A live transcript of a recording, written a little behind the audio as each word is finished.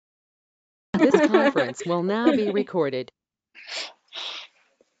This conference will now be recorded.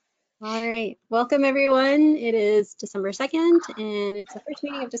 All right, welcome everyone. It is December 2nd and it's the first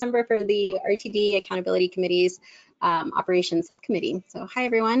meeting of December for the RTD Accountability Committee's Operations Committee. So hi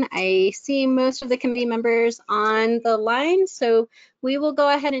everyone, I see most of the committee members on the line, so we will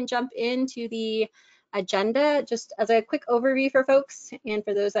go ahead and jump into the agenda just as a quick overview for folks and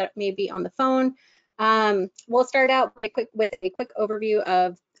for those that may be on the phone. We'll start out with a quick overview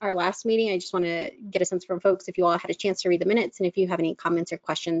of our last meeting. I just want to get a sense from folks if you all had a chance to read the minutes and if you have any comments or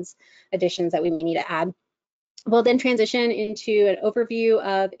questions, additions that we may need to add. We'll then transition into an overview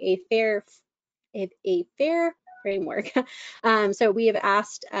of a fair framework. So we have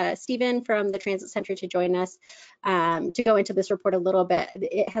asked Stephen from the Transit Center to join us to go into this report a little bit.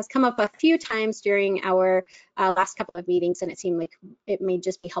 It has come up a few times during our last couple of meetings, and it seemed like it may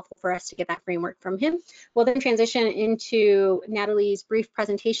just be helpful for us to get that framework from him. We'll then transition into Natalie's brief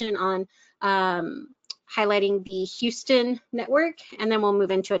presentation on highlighting the Houston network, and then we'll move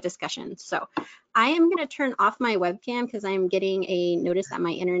into a discussion. So I am going to turn off my webcam because I'm getting a notice that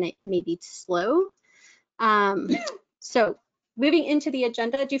my internet may be slow. So moving into the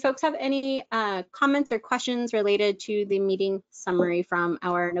agenda, do folks have any comments or questions related to the meeting summary from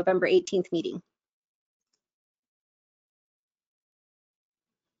our November 18th meeting?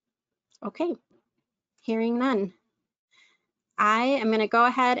 Okay, hearing none. I am going to go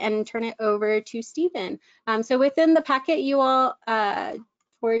ahead and turn it over to Stephen. So within the packet, you all,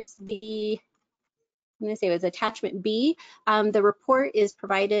 towards the, I'm going to say it was attachment B, the report is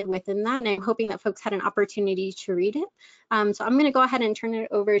provided within that, and I'm hoping that folks had an opportunity to read it. So I'm going to go ahead and turn it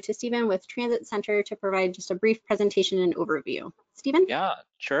over to Stephen with Transit Center to provide just a brief presentation and overview. Stephen? Yeah,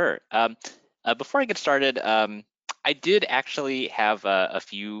 sure. Before I get started, I did actually have a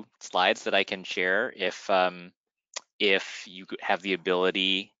few slides that I can share if you have the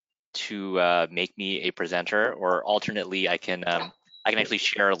ability to make me a presenter, or alternately, I can actually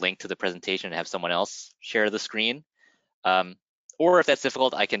share a link to the presentation and have someone else share the screen. Or if that's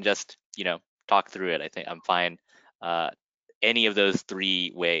difficult, I can just, talk through it. I think I'm fine any of those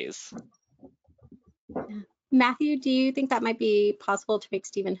three ways. Matthew, do you think that might be possible to make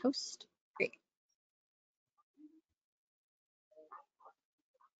Stephen host? Great.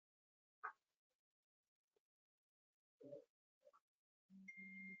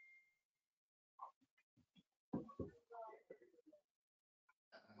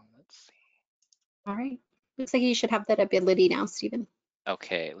 Let's see. All right. Looks like you should have that ability now, Stephen.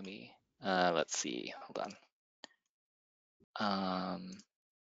 Okay, let me, let's see, hold on.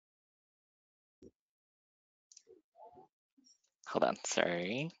 Hold on,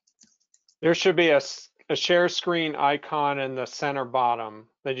 sorry. There should be a share screen icon in the center bottom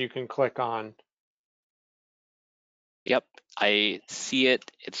that you can click on. Yep, I see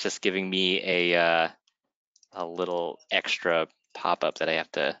it. It's just giving me a little extra pop-up that I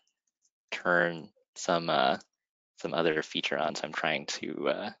have to turn some other feature on. So I'm trying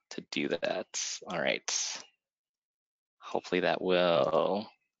to do that. All right. Hopefully that will.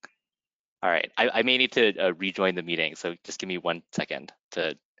 All right. I may need to rejoin the meeting, so just give me 1 second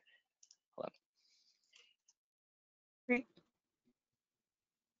to. Hold on. Great.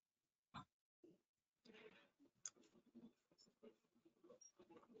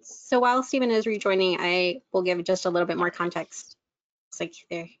 So while Stephen is rejoining, I will give just a little bit more context. Looks like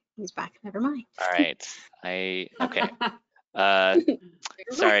there, he's back. Never mind. All right. Okay.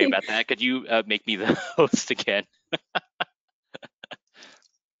 Sorry about that. Could you make me the host again?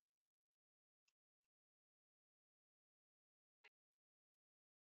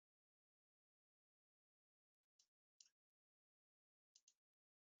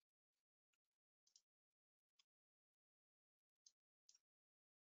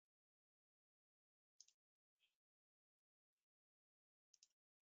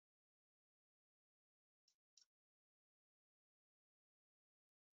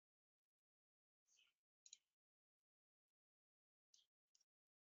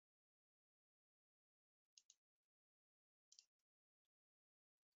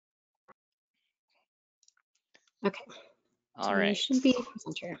 Okay. All right. You should be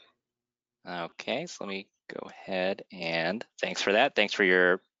presenter. Okay, so let me go ahead and thanks for that. Thanks for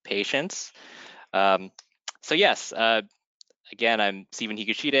your patience. So yes, again, I'm Stephen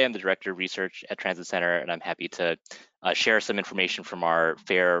Higuchide. I'm the Director of Research at Transit Center, and I'm happy to share some information from our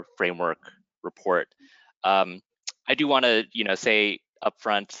FAIR Framework report. I do want to, say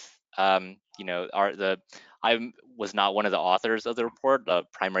upfront, I was not one of the authors of the report. The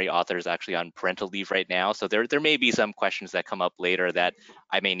primary author is actually on parental leave right now, so there may be some questions that come up later that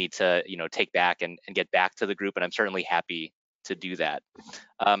I may need to, take back and get back to the group, and I'm certainly happy to do that.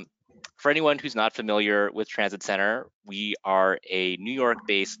 For anyone who's not familiar with Transit Center, we are a New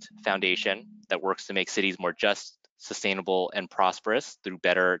York-based foundation that works to make cities more just, sustainable, and prosperous through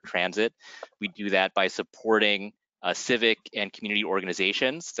better transit. We do that by supporting civic and community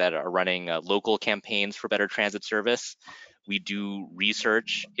organizations that are running local campaigns for better transit service. We do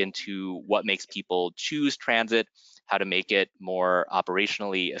research into what makes people choose transit, how to make it more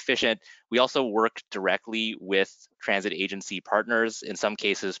operationally efficient. We also work directly with transit agency partners, in some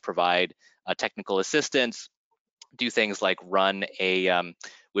cases provide technical assistance, do things like run a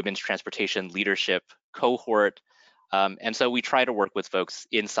women's transportation leadership cohort. And so we try to work with folks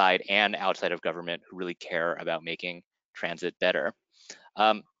inside and outside of government who really care about making transit better.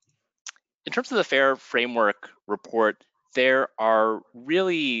 In terms of the FAIR Framework report, there are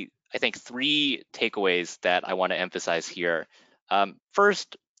really, I think, 3 takeaways that I want to emphasize here.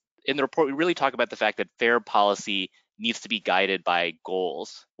 First, in the report, we really talk about the fact that fair policy needs to be guided by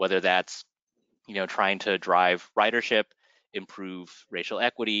goals, whether that's trying to drive ridership, improve racial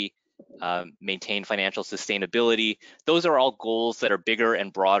equity, maintain financial sustainability. Those are all goals that are bigger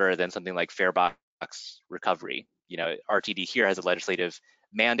and broader than something like fare box recovery. RTD here has a legislative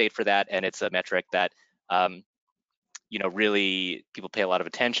mandate for that, and it's a metric that really people pay a lot of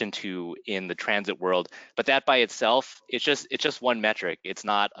attention to in the transit world. But that by itself, it's just one metric. It's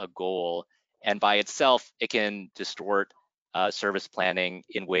not a goal, and by itself, it can distort service planning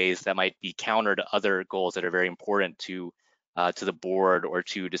in ways that might be counter to other goals that are very important to the board or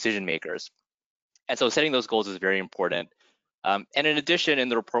to decision makers. And so setting those goals is very important. And in addition, in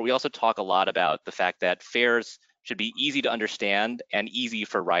the report, we also talk a lot about the fact that fares should be easy to understand and easy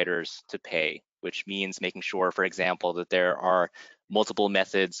for riders to pay, which means making sure, for example, that there are multiple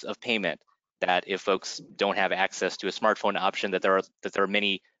methods of payment, that if folks don't have access to a smartphone option, that there are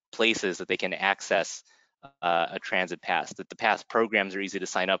many places that they can access a transit pass, that the pass programs are easy to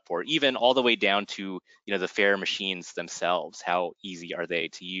sign up for, even all the way down to the fare machines themselves. How easy are they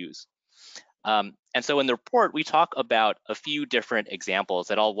to use? And so in the report, we talk about a few different examples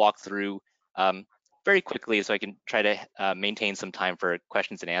that I'll walk through very quickly so I can try to maintain some time for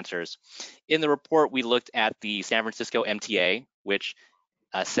questions and answers. In the report, we looked at the San Francisco MTA, which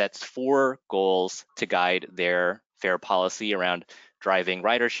sets 4 goals to guide their fare policy around driving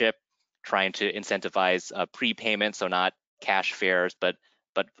ridership, trying to incentivize prepayment, so not cash fares, but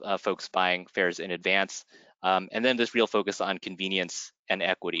folks buying fares in advance, and then this real focus on convenience and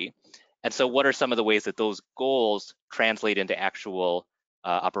equity. And so what are some of the ways that those goals translate into actual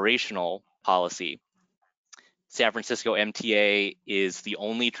operational policy? San Francisco MTA is the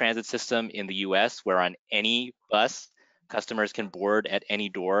only transit system in the US where on any bus, customers can board at any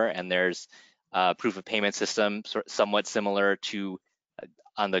door, and there's a proof of payment system somewhat similar to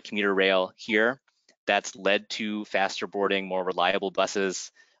on the commuter rail here. That's led to faster boarding, more reliable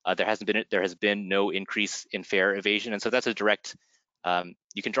buses. There has been no increase in fare evasion, and so that's a direct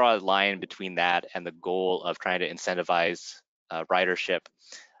you can draw a line between that and the goal of trying to incentivize ridership.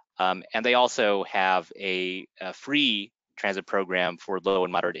 And they also have a free transit program for low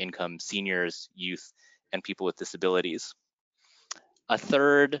and moderate income seniors, youth, and people with disabilities. A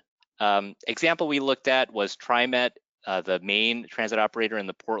third example we looked at was TriMet, the main transit operator in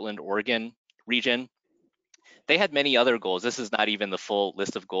the Portland, Oregon region. They had many other goals. This is not even the full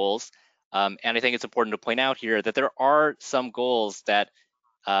list of goals. And I think it's important to point out here that there are some goals that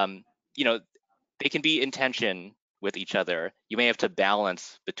they can be in tension with each other. You may have to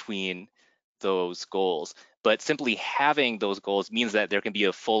balance between those goals, but simply having those goals means that there can be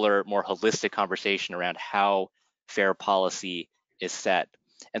a fuller, more holistic conversation around how fair policy is set.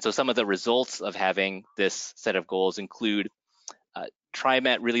 And so some of the results of having this set of goals include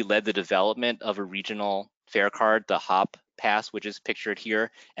TriMet really led the development of a regional fare card, the HOP Pass, which is pictured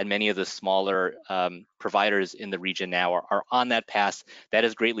here, and many of the smaller providers in the region now are on that pass. That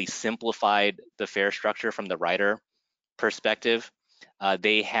has greatly simplified the fare structure from the rider perspective.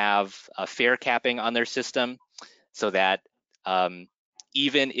 They have fare capping on their system so that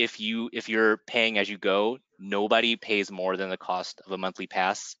even if you're paying as you go, nobody pays more than the cost of a monthly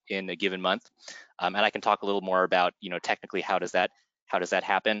pass in a given month. And I can talk a little more about technically how does that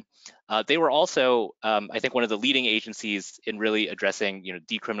happen. They were also, I think, one of the leading agencies in really addressing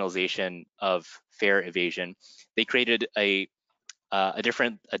decriminalization of fare evasion. They created a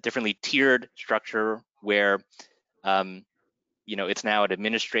differently tiered structure where it's now an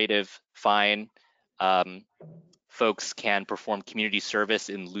administrative fine. Folks can perform community service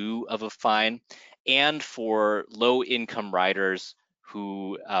in lieu of a fine, and for low-income riders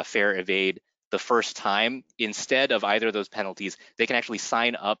who fare evade the first time, instead of either of those penalties, they can actually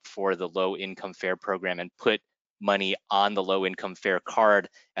sign up for the low-income fare program and put money on the low income fare card,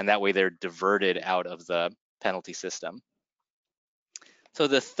 and that way they're diverted out of the penalty system. So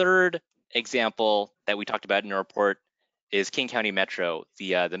the third example that we talked about in the report is King County Metro,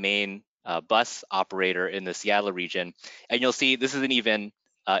 the main bus operator in the Seattle region. And you'll see this isn't even,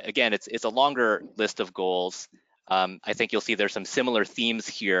 again, it's a longer list of goals. I think you'll see there's some similar themes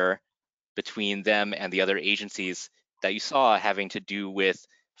here between them and the other agencies that you saw having to do with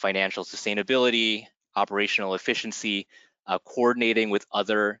financial sustainability, operational efficiency, coordinating with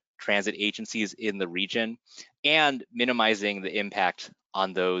other transit agencies in the region, and minimizing the impact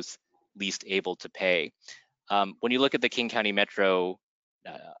on those least able to pay. When you look at the King County Metro,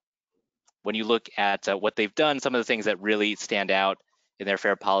 when you look at what they've done, some of the things that really stand out in their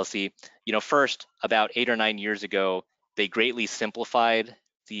fare policy, first, about 8 or 9 years ago, they greatly simplified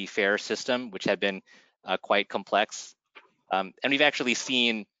the fare system, which had been quite complex. And we've actually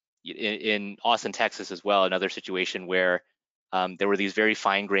seen in Austin, Texas as well, another situation where there were these very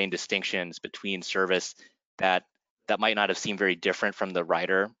fine-grained distinctions between service that might not have seemed very different from the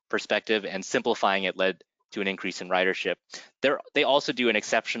rider perspective, and simplifying it led to an increase in ridership. They also do an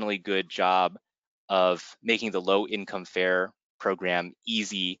exceptionally good job of making the low-income fare program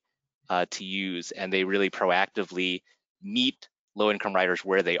easy to use, and they really proactively meet low-income riders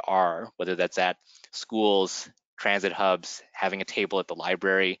where they are, whether that's at schools, transit hubs, having a table at the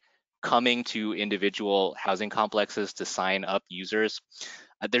library, coming to individual housing complexes to sign up users.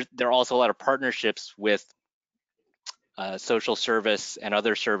 There are also a lot of partnerships with social service and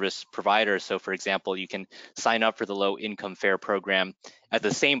other service providers. So for example, you can sign up for the low income fare program at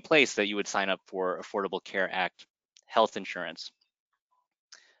the same place that you would sign up for Affordable Care Act health insurance.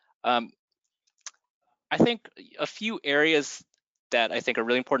 I think a few areas that I think are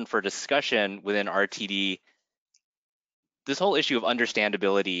really important for discussion within RTD, this whole issue of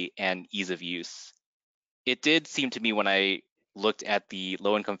understandability and ease of use. It did seem to me when I looked at the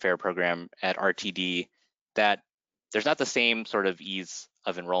low income fare program at RTD that there's not the same sort of ease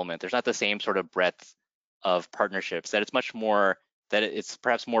of enrollment. There's not the same sort of breadth of partnerships, that it's much more, that it's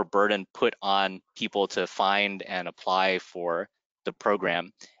perhaps more burden put on people to find and apply for the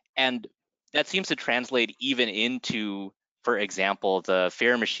program. And that seems to translate even into, for example, the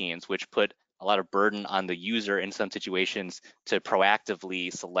fare machines, which put a lot of burden on the user in some situations to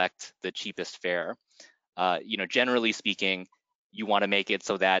proactively select the cheapest fare. Generally speaking, you want to make it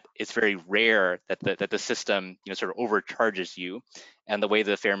so that it's very rare that the system, sort of overcharges you. And the way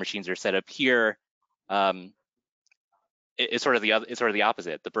the fare machines are set up here, it's sort of the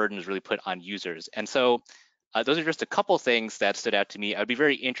opposite. The burden is really put on users. And so those are just a couple things that stood out to me. I'd be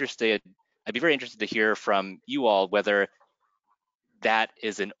very interested to hear from you all whether that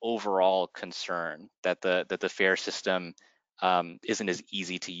is an overall concern, that the fare system isn't as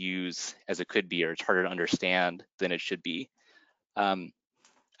easy to use as it could be, or it's harder to understand than it should be.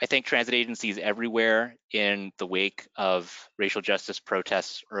 I think transit agencies everywhere in the wake of racial justice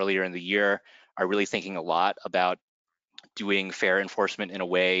protests earlier in the year are really thinking a lot about doing fare enforcement in a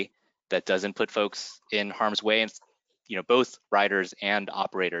way that doesn't put folks in harm's way, and both riders and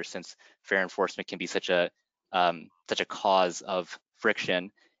operators, since fare enforcement can be such a cause of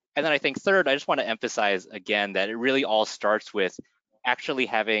friction. And then I think third, I just want to emphasize again that it really all starts with actually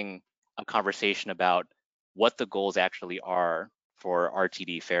having a conversation about what the goals actually are for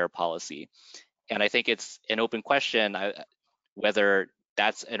RTD fare policy. And I think it's an open question whether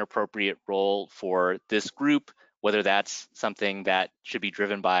that's an appropriate role for this group, whether that's something that should be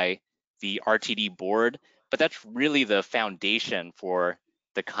driven by the RTD board, but that's really the foundation for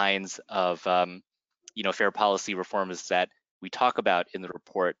the kinds of fare policy reforms that we talk about in the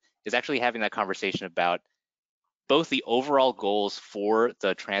report, is actually having that conversation about both the overall goals for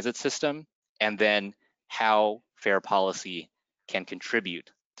the transit system and then how fare policy can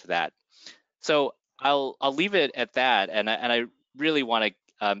contribute to that. So I'll leave it at that, and I really want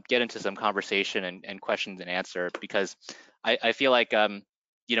to get into some conversation and questions and answer, because I feel like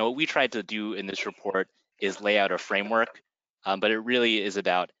what we tried to do in this report is lay out a framework, but it really is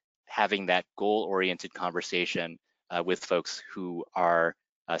about having that goal-oriented conversation with folks who are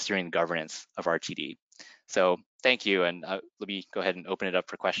steering the governance of RTD. So thank you, and let me go ahead and open it up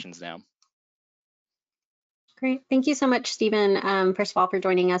for questions now. Great. Thank you so much, Stephen, first of all, for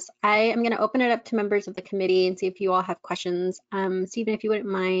joining us. I am going to open it up to members of the committee and see if you all have questions. Stephen, if you wouldn't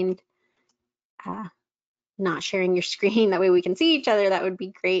mind not sharing your screen, that way we can see each other, that would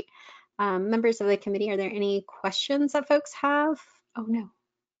be great. Members of the committee, are there any questions that folks have? Oh, no.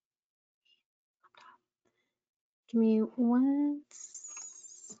 Give me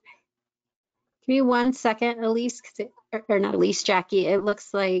one second, Elise, or not Elise, Jackie. It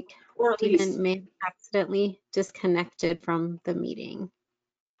looks like Or at least, Stephen may have accidentally disconnected from the meeting.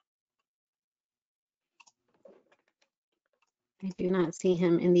 I do not see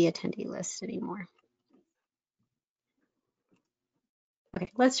him in the attendee list anymore.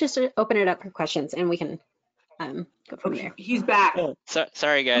 Okay, let's just open it up for questions and we can go from okay, there. he's back.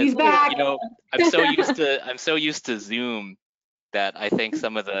 Sorry guys. He's back. You know, I'm so used to Zoom that I think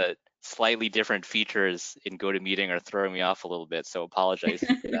some of the slightly different features in GoToMeeting are throwing me off a little bit. So apologize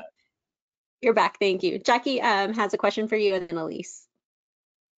for that. You're back, thank you. Jackie has a question for you and then Elise.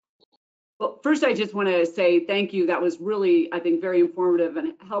 Well, first, I just want to say thank you. That was really, I think, very informative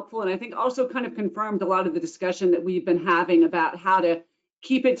and helpful. And I think also kind of confirmed a lot of the discussion that we've been having about how to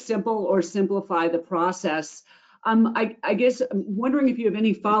keep it simple or simplify the process. I guess I'm wondering if you have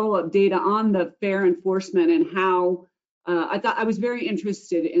any follow-up data on the fair enforcement and how, I was very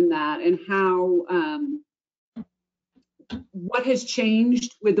interested in that and how, what has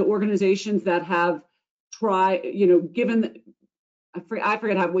changed with the organizations that have tried, you know, given, I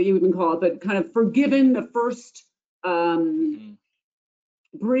forget what you even call it, but kind of forgiven the first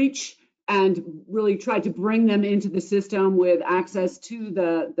breach and really tried to bring them into the system with access to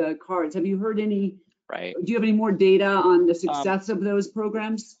the cards. Have you heard any, Right. do you have any more data on the success of those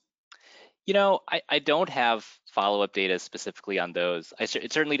programs? You know, I don't have follow-up data specifically on those.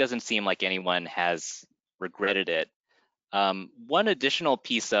 It certainly doesn't seem like anyone has regretted it. One additional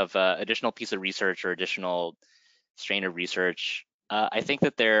piece of research or additional strain of research, I think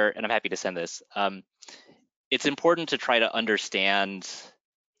that and I'm happy to send this. It's important to try to understand,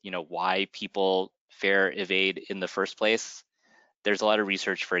 you know, why people fare evade in the first place. There's a lot of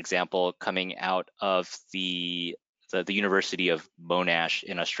research, for example, coming out of the University of Monash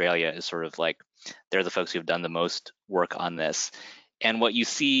in Australia is sort of like, they're the folks who have done the most work on this. And what you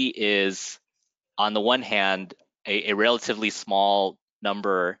see is, on the one hand, a relatively small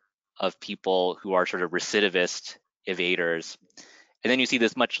number of people who are sort of recidivist evaders. And then you see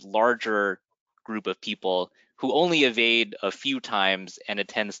this much larger group of people who only evade a few times, and it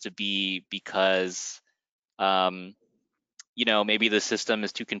tends to be because, you know, maybe the system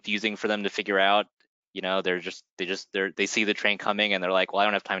is too confusing for them to figure out. You know, they see the train coming and they're like, well, I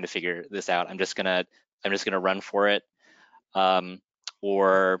don't have time to figure this out. I'm just gonna run for it.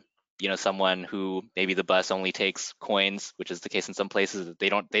 Or, you know, someone who maybe the bus only takes coins, which is the case in some places, that they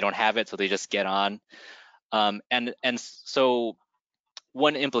don't have it, so they just get on. And so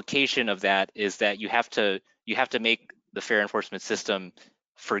one implication of that is that you have to make the fair enforcement system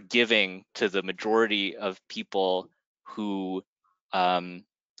forgiving to the majority of people who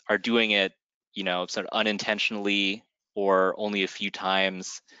are doing it, you know, sort of unintentionally or only a few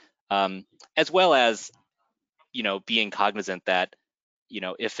times, as well as, you know, being cognizant that, you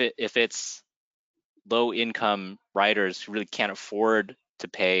know, if it's low income riders who really can't afford to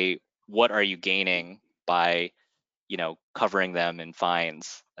pay, what are you gaining by, you know, covering them in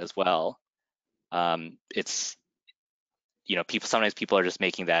fines as well? It's, you know, sometimes people are just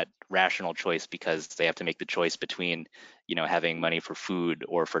making that rational choice because they have to make the choice between, you know, having money for food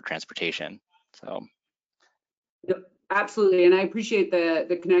or for transportation. So. Yep, absolutely, and I appreciate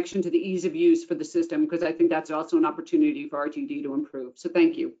the connection to the ease of use for the system, because I think that's also an opportunity for RTD to improve. So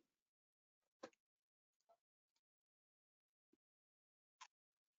thank you.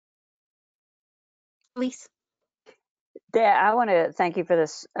 Elise. Yeah, I want to thank you for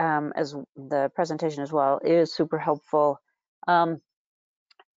this as the presentation as well. It is super helpful. I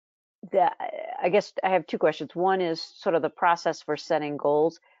guess I have two questions. One is sort of the process for setting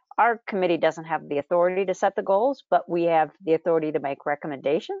goals. Our committee doesn't have the authority to set the goals, but we have the authority to make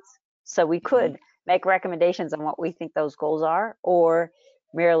recommendations. So we could make recommendations on what we think those goals are, or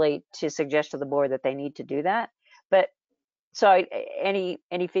merely to suggest to the board that they need to do that. But so any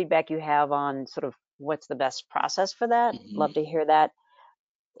feedback you have on sort of what's the best process for that, love to hear that.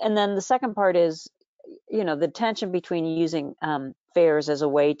 And then the second part is, you know, the tension between using fairs as a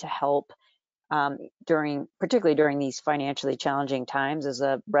way to help particularly during these financially challenging times as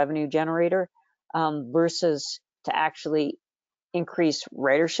a revenue generator versus to actually increase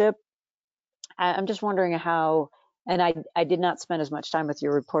ridership. I'm just wondering how, and I did not spend as much time with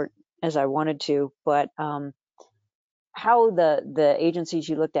your report as I wanted to, but how the agencies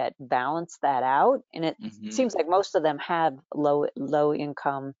you looked at balance that out. And it seems like most of them have low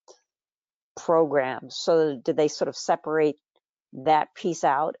income programs. So did they sort of separate that piece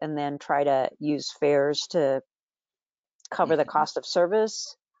out and then try to use fares to cover the cost of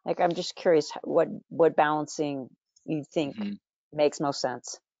service? Like, I'm just curious what balancing you think makes most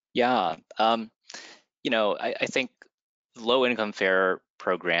sense. Yeah, you know, I think low income fare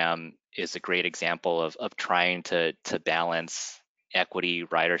program is a great example of trying to balance equity,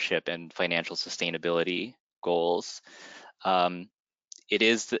 ridership, and financial sustainability goals. It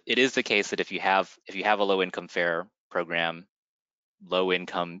is the case that if you have a low income fare program, low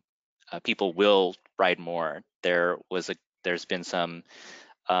income people will ride more. There's been some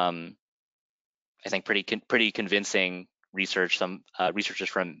I think pretty convincing research. Some researchers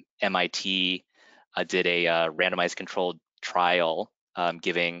from MIT did a randomized controlled trial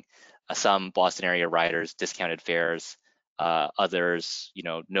giving some Boston area riders discounted fares, others,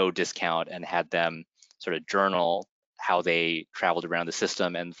 no discount, and had them sort of journal how they traveled around the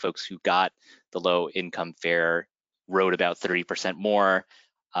system. And folks who got the low income fare rode about 30% more,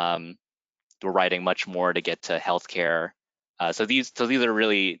 were riding much more to get to healthcare. So these are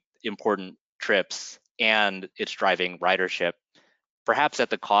really important trips, and it's driving ridership, perhaps at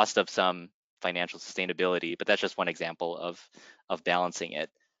the cost of some financial sustainability, but that's just one example of balancing it.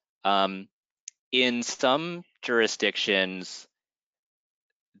 In some jurisdictions,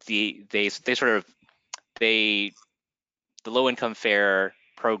 the low income fare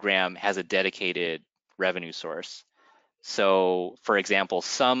program has a dedicated revenue source. So, for example,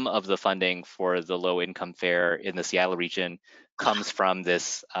 some of the funding for the low income fare in the Seattle region comes from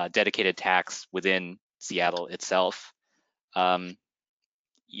this dedicated tax within Seattle itself. And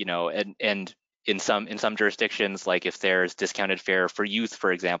in some jurisdictions, like if there's discounted fare for youth,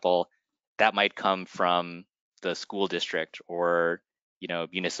 for example, that might come from the school district or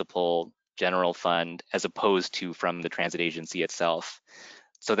municipal general fund, as opposed to from the transit agency itself.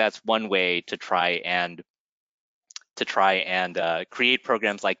 So that's one way to try and create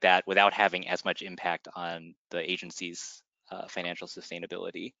programs like that without having as much impact on the agency's financial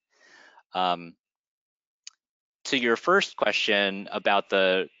sustainability. To your first question about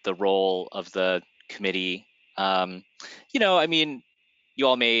the role of the committee, you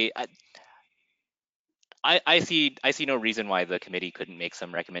all may. I see no reason why the committee couldn't make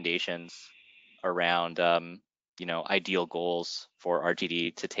some recommendations around ideal goals for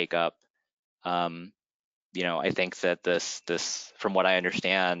RTD to take up. I think that this from what I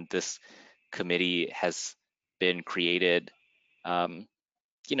understand, this committee has been created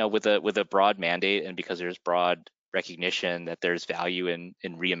with a broad mandate, and because there's broad recognition that there's value in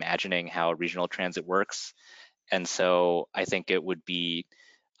reimagining how regional transit works. And so I think it would be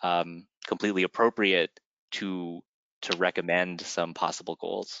completely appropriate to recommend some possible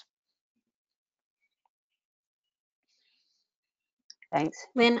goals. Thanks.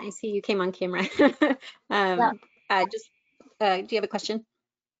 Lynn, I see you came on camera. Yeah. Do you have a question?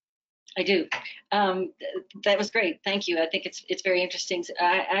 I do. That was great. Thank you. I think it's very interesting.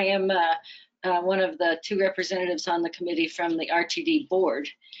 I am one of the two representatives on the committee from the RTD board,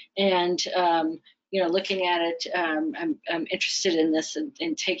 and looking at it, I'm interested in this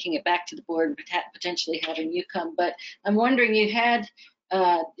and taking it back to the board, potentially having you come. But I'm wondering, you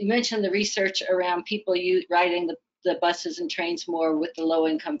mentioned the research around people riding the buses and trains more with the low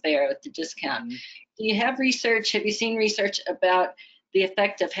income fare with the discount. Mm-hmm. Do you have research? Have you seen research about the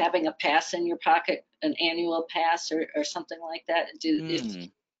effect of having a pass in your pocket, an annual pass or something like that?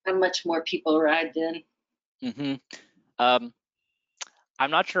 How much more people ride then? Mm-hmm.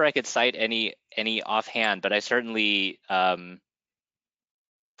 I'm not sure I could cite any offhand, but I certainly, from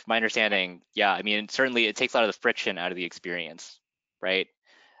my understanding, yeah, certainly it takes a lot of the friction out of the experience, right?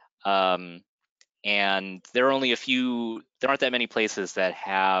 And there are only there aren't that many places that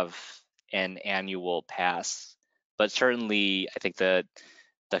have an annual pass, but certainly I think the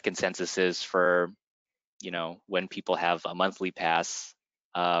consensus is for, when people have a monthly pass,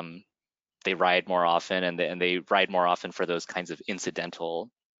 they ride more often, and they ride more often for those kinds of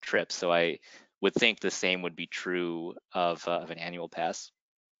incidental trips. So I would think the same would be true of an annual pass.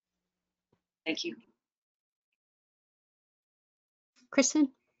 Thank you.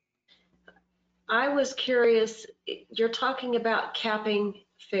 Kristen? I was curious, you're talking about capping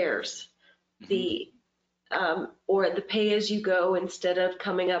fares, or the pay as you go instead of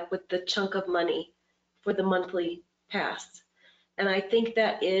coming up with the chunk of money for the monthly pass. And I think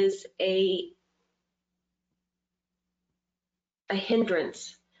that is a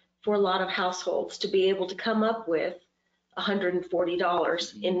hindrance for a lot of households to be able to come up with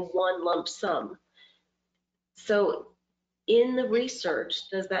 $140 in one lump sum. So in the research,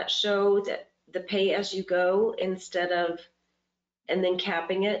 does that show that the pay as you go instead of, and then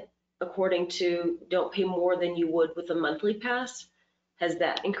capping it according to don't pay more than you would with a monthly pass, has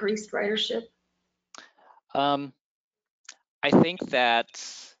that increased ridership? I think that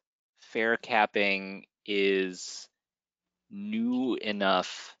fare capping is new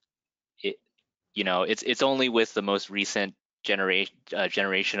enough. It's only with the most recent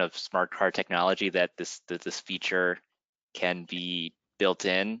generation of smart car technology that this feature can be built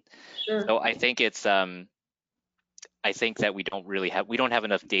in. Sure. So I think it's I think that we don't have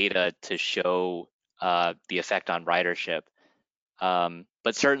enough data to show the effect on ridership.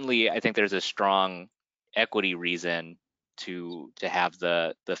 But certainly, I think there's a strong equity reason to have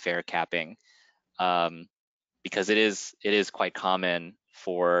the fare capping, because it is quite common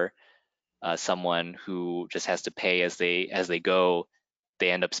for someone who just has to pay as they go.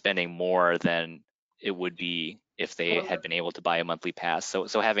 They end up spending more than it would be if they had been able to buy a monthly pass.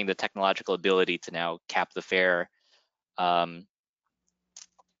 So having the technological ability to now cap the fare,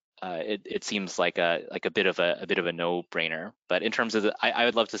 it seems like a bit of a no-brainer. But in terms of I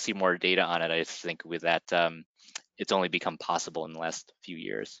would love to see more data on it. I just think with that, it's only become possible in the last few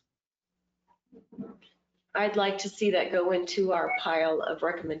years. I'd like to see that go into our pile of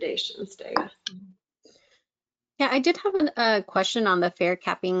recommendations, Dave. Yeah, I did have a question on the fare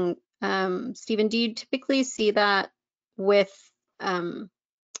capping. Stephen, do you typically see that with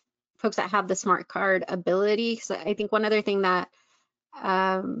folks that have the smart card ability? Because I think one other thing that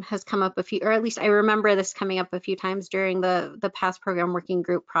has come up or at least I remember this coming up a few times during the past program working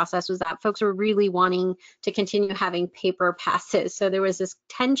group process, was that folks were really wanting to continue having paper passes. So there was this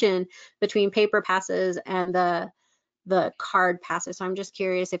tension between paper passes and the card passes. So I'm just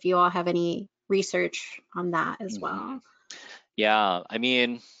curious if you all have any research on that as well. Yeah, I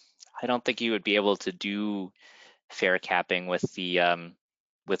mean, I don't think you would be able to do fare capping with the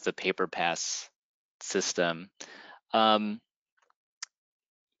paper pass system.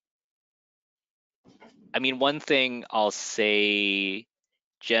 I mean, one thing I'll say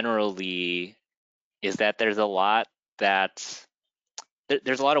generally is that there's a lot of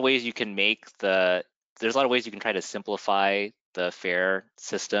ways you can there's a lot of ways you can try to simplify the fare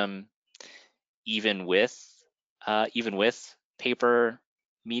system even with paper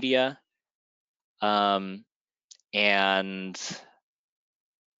media. And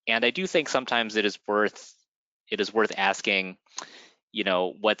I do think sometimes it is worth asking,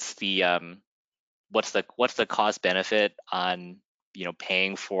 what's the cost benefit on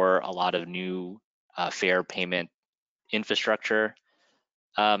paying for a lot of new fare payment infrastructure.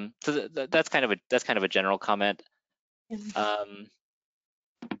 So that's kind of a general comment.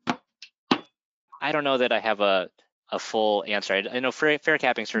 I don't know that I have a full answer. I know fare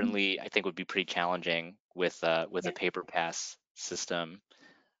capping certainly I think would be pretty challenging with a paper pass system.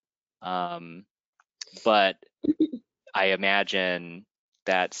 But I imagine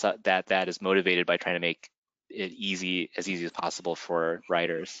that is motivated by trying to make it as easy as possible for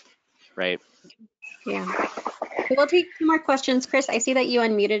riders, right? Yeah. So we'll take 2 more questions. Chris, I see that you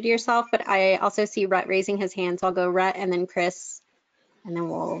unmuted yourself, but I also see Rhett raising his hand. So I'll go Rhett and then Chris, and then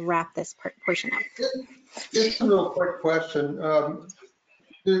we'll wrap this portion up. Just a real quick question.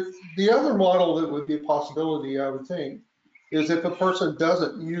 The other model that would be a possibility, I would think, is if a person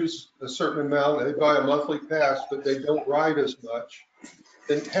doesn't use a certain amount, they buy a monthly pass, but they don't ride as much,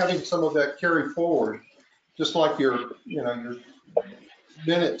 then having some of that carry forward, just like your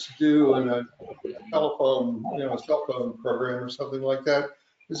minutes due in a telephone, a cell phone program or something like that.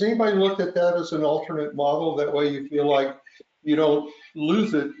 Has anybody looked at that as an alternate model? That way you feel like you don't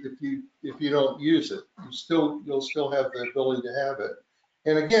lose it if you don't use it. You'll still have the ability to have it.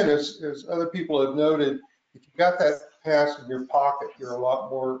 And again, as other people have noted, if you got that pass in your pocket, you're a lot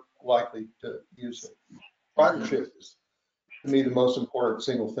more likely to use it. Ridership is, to me, the most important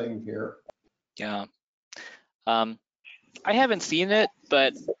single thing here. Yeah. I haven't seen it,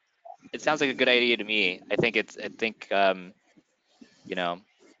 but it sounds like a good idea to me. I think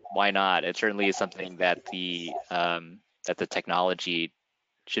why not? It certainly is something that the technology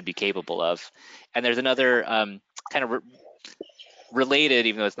should be capable of. And there's another kind of related,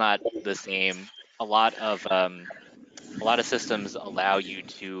 even though it's not the same. A lot of systems allow you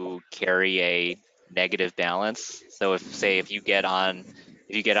to carry a negative balance. So if you get on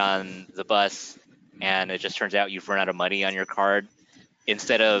the bus and it just turns out you've run out of money on your card,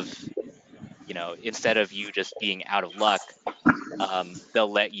 instead of you just being out of luck,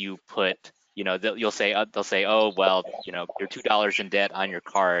 they'll let you put, they'll say, oh, well, you're $2 in debt on your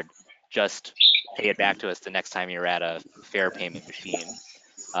card, just pay it back to us the next time you're at a fare payment machine.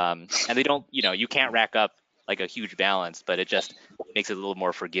 And they don't, you can't rack up like a huge balance, but it just makes it a little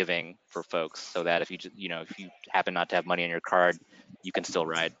more forgiving for folks, so that if you happen not to have money on your card, you can still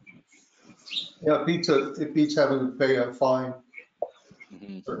ride. Yeah, it beats having to pay a fine.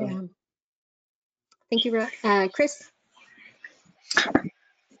 Yeah. Thank you, Chris.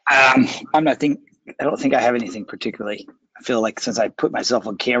 I don't think I have anything particularly. I feel like since I put myself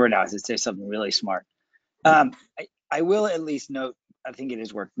on camera now, I should say something really smart. I will at least note, I think it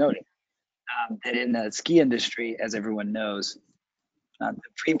is worth noting that in the ski industry, as everyone knows, the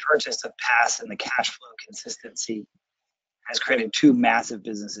pre-purchase of pass and the cash flow consistency has created two massive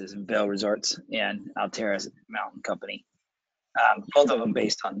businesses in Vail Resorts and Alterra Mountain Company. Both of them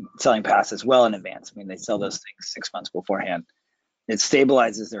based on selling passes well in advance. I mean, they sell those things 6 months beforehand. It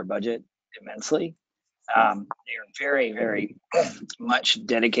stabilizes their budget immensely. They are very, very much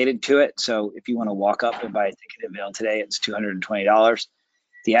dedicated to it. So if you want to walk up and buy a ticket at Vail today, it's $220.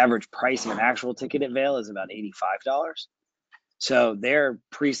 The average price of an actual ticket at Vail is about $85. So their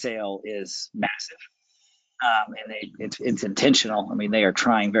pre-sale is massive, and it's intentional. I mean, they are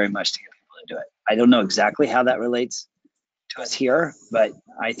trying very much to get people to do it. I don't know exactly how that relates to us here, but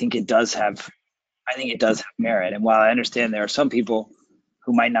I think it does have merit. And while I understand there are some people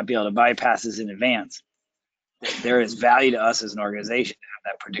who might not be able to buy passes in advance, there is value to us as an organization to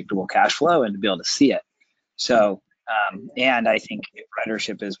have that predictable cash flow and to be able to see it. So, and I think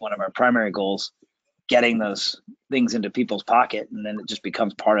ridership is one of our primary goals. Getting those things into people's pocket and then it just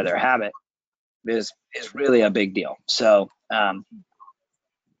becomes part of their habit is really a big deal. So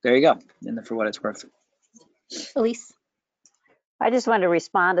there you go. And for what it's worth. Elise. I just wanted to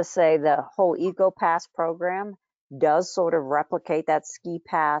respond to say the whole Eco Pass program does sort of replicate that ski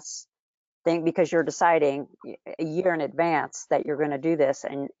pass thing because you're deciding a year in advance that you're going to do this.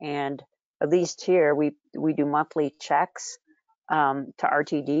 And at least here we do monthly checks to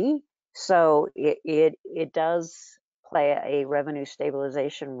RTD. So it does play a revenue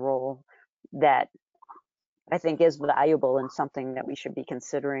stabilization role that I think is valuable and something that we should be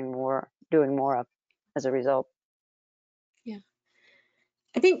considering doing more of as a result. Yeah.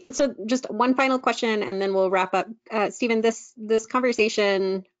 I think so. Just one final question, and then we'll wrap up. Stephen, this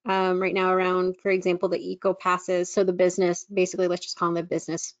conversation right now around, for example, the eco passes. So the business, basically, let's just call them the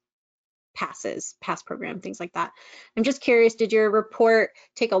business passes, pass program, things like that. I'm just curious, did your report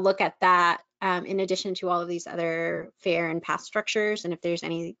take a look at that in addition to all of these other fare and pass structures? And if there's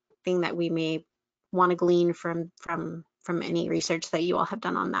anything that we may want to glean from any research that you all have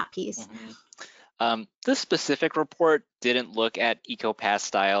done on that piece? This specific report didn't look at EcoPass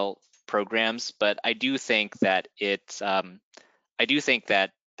style programs, but I do think that it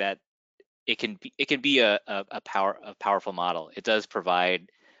can be a powerful model. It does provide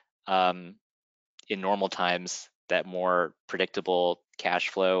in normal times that more predictable cash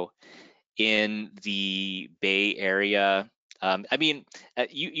flow in the Bay Area. I mean,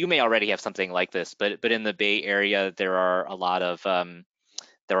 you may already have something like this, but in the Bay Area there are a lot of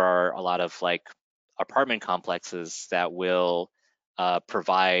like apartment complexes that will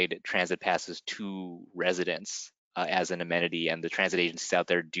provide transit passes to residents as an amenity, and the transit agencies out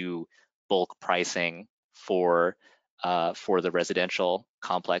there do bulk pricing for the residential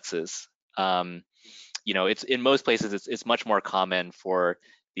complexes. You know, it's in most places it's much more common for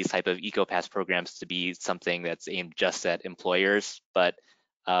these type of EcoPass programs to be something that's aimed just at employers, but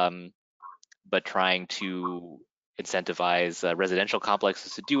trying to incentivize residential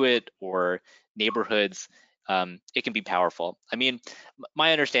complexes to do it or neighborhoods, it can be powerful. I mean,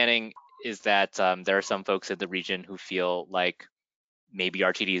 my understanding is that there are some folks in the region who feel like maybe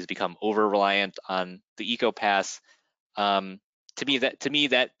RTD has become over-reliant on the EcoPass. To me,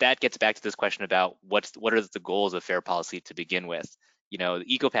 that gets back to this question about what are the goals of fare policy to begin with. You know, the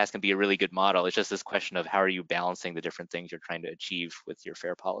EcoPass can be a really good model. It's just this question of how are you balancing the different things you're trying to achieve with your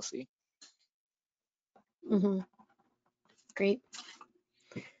fare policy. Mm-hmm. Great.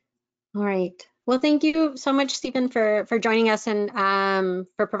 All right. Well, thank you so much, Stephen, for joining us and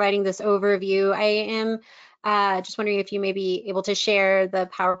for providing this overview. I am just wondering if you may be able to share the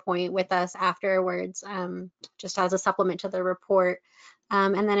PowerPoint with us afterwards, just as a supplement to the report.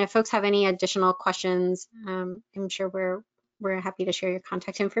 And then if folks have any additional questions, I'm sure we're happy to share your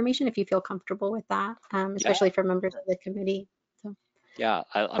contact information if you feel comfortable with that, especially for members of the committee. So. Yeah,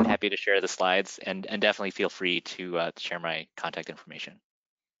 I'm happy to share the slides and definitely feel free to share my contact information.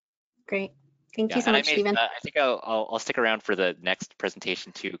 Great. Thank you so much, Stephen. I think I'll stick around for the next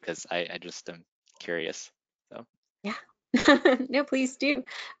presentation too, because I just am curious. So. Yeah. No, please do.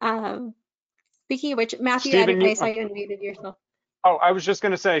 Speaking of which, Matthew, Stephen, I saw you unmuted yourself. Oh, I was just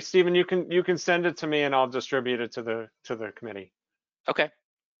going to say, Stephen, you can send it to me and I'll distribute it to the committee. Okay.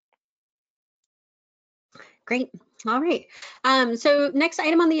 Great. All right. So next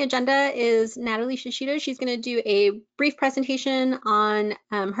item on the agenda is Natalie Shishido. She's going to do a brief presentation on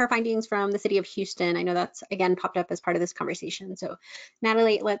her findings from the city of Houston. I know that's, again, popped up as part of this conversation. So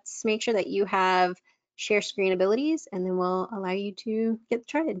Natalie, let's make sure that you have share screen abilities, and then we'll allow you to get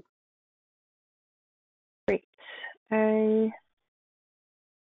started. Great. I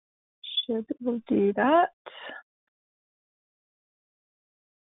should be able to do that.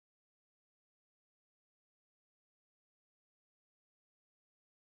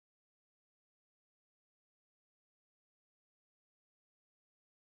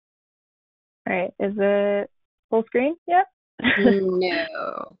 All right, is it full screen yet?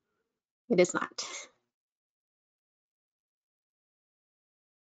 No, it is not.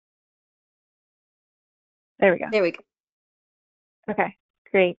 There we go. There we go. Okay,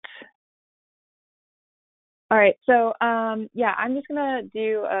 great. All right, so yeah, I'm just gonna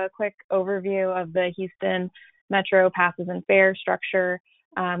do a quick overview of the Houston Metro passes and fare structure,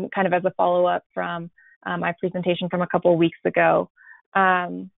 kind of as a follow-up from my presentation from a couple of weeks ago.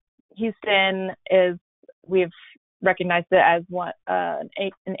 Houston is, we've recognized it as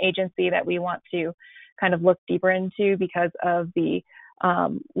an agency that we want to kind of look deeper into because of the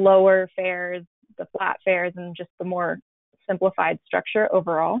lower fares, the flat fares, and just the more simplified structure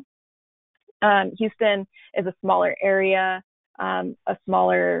overall. Houston is a smaller area, a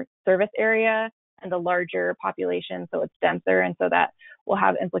smaller service area, and a larger population, so it's denser, and so that will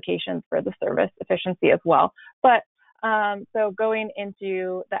have implications for the service efficiency as well. But so going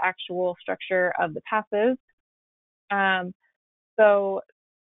into the actual structure of the passes, so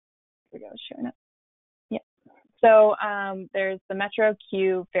here we go, showing it. Yeah. So there's the Metro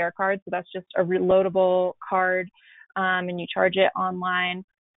Q fare card, so that's just a reloadable card, and you charge it online.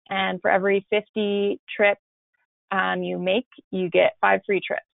 And for every 50 trips you make, you get 5 free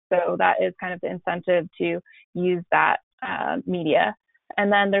trips. So that is kind of the incentive to use that media.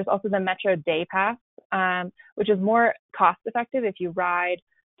 And then there's also the Metro Day Pass, which is more cost effective if you ride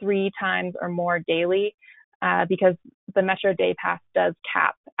 3 times or more daily, because the Metro Day Pass does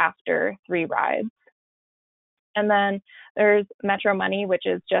cap after 3 rides. And then there's Metro Money, which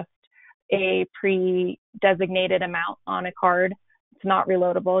is just a pre-designated amount on a card. It's not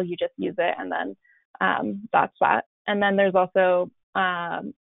reloadable. You just use it, and then that's that. And then there's also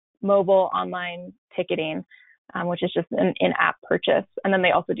mobile online ticketing, which is just an in-app purchase. And then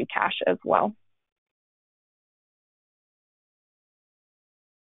they also do cash as well.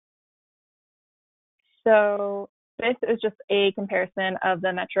 So this is just a comparison of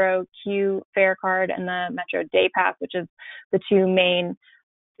the Metro Q fare card and the Metro Day Pass, which is the 2 main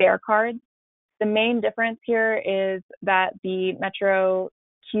fare cards. The main difference here is that the Metro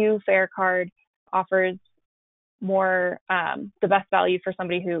Q fare card offers more, the best value for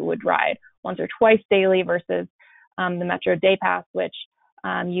somebody who would ride once or twice daily versus the Metro Day Pass, which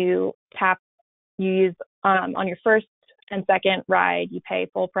you use on your first and second ride, you pay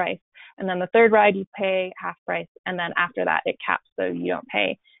full price. And then the third ride, you pay half price. And then after that, it caps, so you don't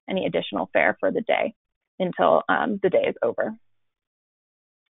pay any additional fare for the day until the day is over.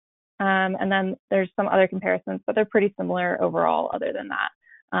 And then there's some other comparisons, but they're pretty similar overall other than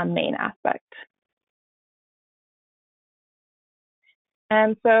that main aspect.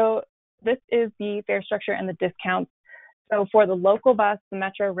 And so this is the fare structure and the discounts. So for the local bus, the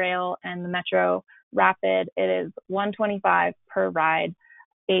Metro Rail, and the Metro Rapid, it is $125 per ride,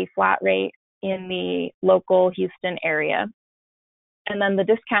 a flat rate in the local Houston area. And then the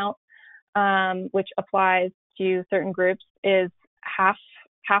discount, which applies to certain groups, is half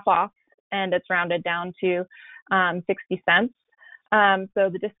off, and it's rounded down to 60 cents. So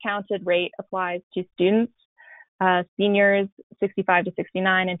the discounted rate applies to students, seniors 65 to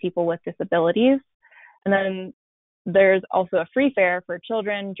 69, and people with disabilities. And then there's also a free fare for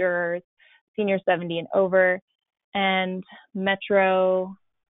children, jurors, seniors 70 and over, and Metro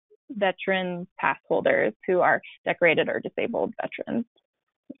veterans pass holders who are decorated or disabled veterans.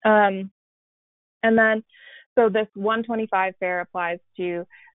 And then, so this 125 fare applies to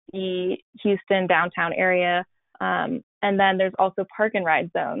the Houston downtown area. And then there's also park and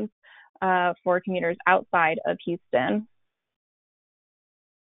ride zones for commuters outside of Houston.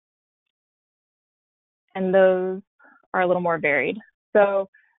 And those are a little more varied. So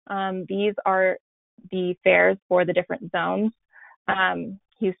these are the fares for the different zones.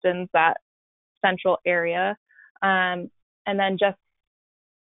 Houston's that central area. And then just,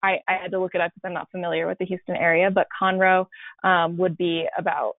 I had to look it up because I'm not familiar with the Houston area, but Conroe would be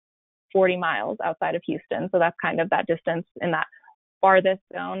about 40 miles outside of Houston. So that's kind of that distance in that farthest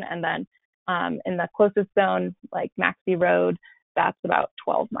zone. And then in the closest zone, like Maxey Road, that's about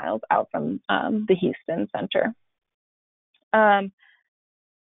 12 miles out from the Houston center.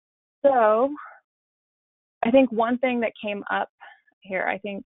 So I think one thing that came up here, I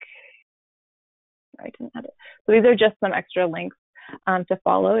think, I didn't have it. So these are just some extra links to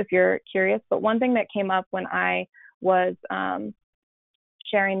follow if you're curious. But one thing that came up when I was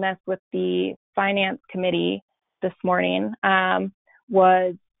sharing this with the finance committee this morning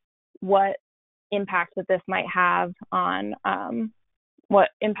was what impact that this might have on, what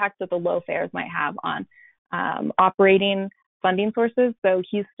impact that the low fares might have on operating funding sources. So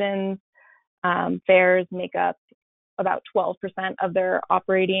Houston's fares make up about 12% of their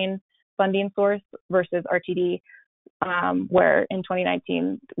operating funding source versus RTD, where in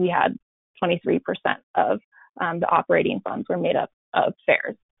 2019 we had 23% of the operating funds were made up of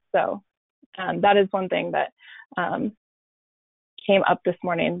fairs. So that is one thing that came up this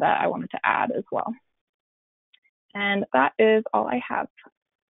morning that I wanted to add as well. And that is all I have.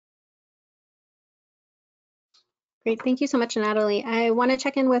 Great, thank you so much, Natalie. I want to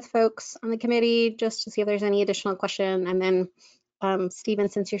check in with folks on the committee just to see if there's any additional question. And then Stephen,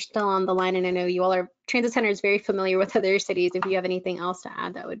 since you're still on the line, and I know you all are, Transit Center is very familiar with other cities. If you have anything else to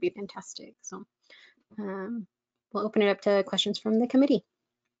add, that would be fantastic. So we'll open it up to questions from the committee.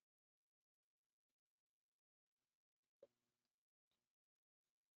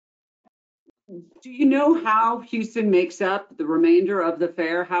 Do you know how Houston makes up the remainder of the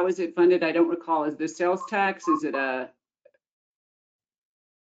fair? How is it funded? I don't recall. Is this sales tax? Is it a?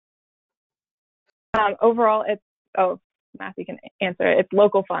 Overall, it's, oh, Matthew can answer it. It's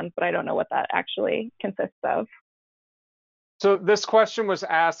local funds, but I don't know what that actually consists of. So this question was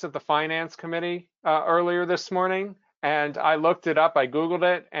asked at the Finance Committee earlier this morning, and I looked it up, I Googled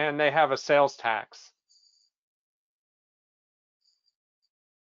it, and they have a sales tax.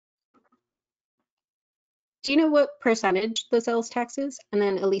 Do you know what percentage the sales tax is? And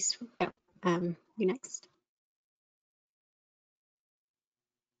then Elise, you next.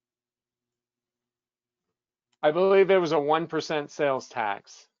 I believe there was a 1% sales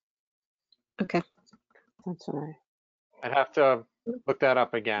tax. Okay. That's all right. I'd have to look that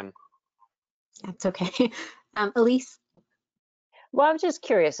up again. That's okay. Elise? Well, I was just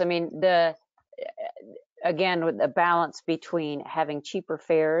curious. I mean, again, with the balance between having cheaper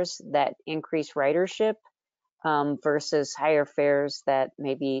fares that increase ridership versus higher fares that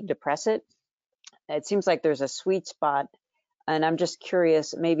maybe depress it. It seems like there's a sweet spot. And I'm just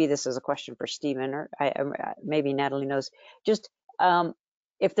curious, maybe this is a question for Stephen, or maybe Natalie knows, just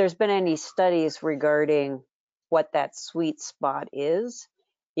if there's been any studies regarding what that sweet spot is.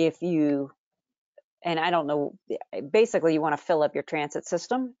 If you, and I don't know, basically you want to fill up your transit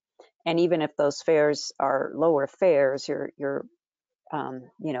system. And even if those fares are lower fares, you're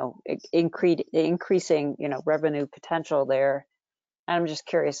you know, increasing, you know, revenue potential there. And I'm just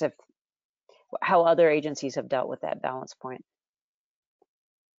curious how other agencies have dealt with that balance point.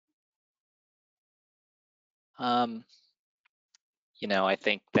 You know, I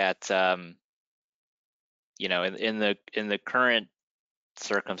think that you know, in the current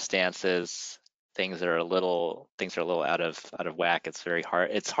circumstances, things are a little out of whack. It's very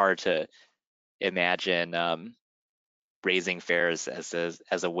hard. It's hard to imagine raising fares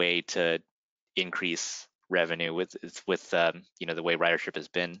as a way to increase revenue with you know, the way ridership has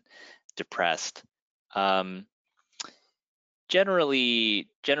been depressed. Generally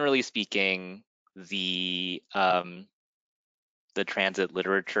speaking, the transit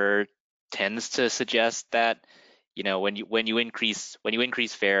literature tends to suggest that, you know, when you increase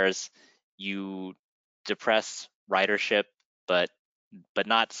fares, you depress ridership, but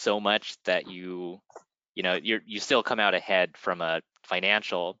not so much that you know, you still come out ahead from a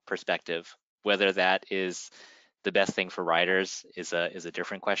financial perspective. Whether that is the best thing for riders is a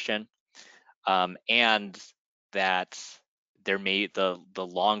different question, and that there may the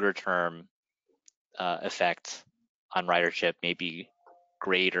longer term effect on ridership may be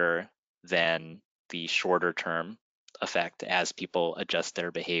greater than the shorter term effect as people adjust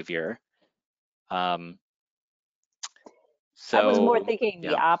their behavior. So I was more thinking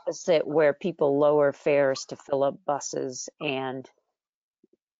yeah. the opposite, where people lower fares to fill up buses and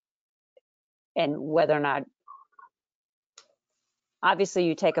whether or not, obviously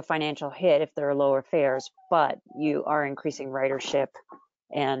you take a financial hit if there are lower fares, but you are increasing ridership.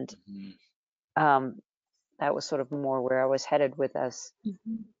 And that was sort of more where I was headed with us.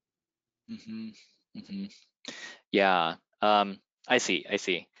 Yeah, I see. I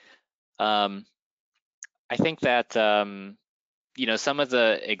think that you know, some of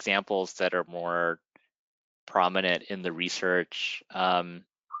the examples that are more prominent in the research,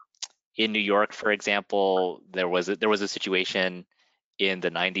 in New York, for example, there was a situation in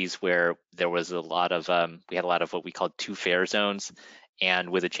the 90s where there was a lot of we had a lot of what we called two fare zones, and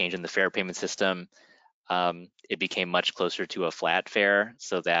with a change in the fare payment system, it became much closer to a flat fare,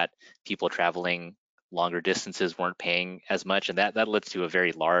 so that people traveling longer distances weren't paying as much, and that led to a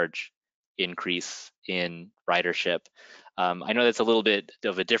very large increase in ridership. I know that's a little bit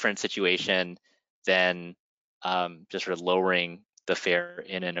of a different situation than just sort of lowering the fare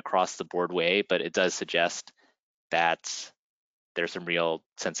in an across the board way, but it does suggest that there's some real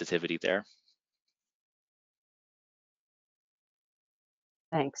sensitivity there.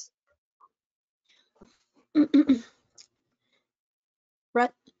 Thanks.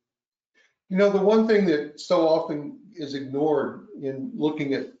 Rhett? You know, the one thing that so often is ignored in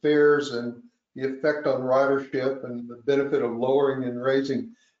looking at fares and the effect on ridership and the benefit of lowering and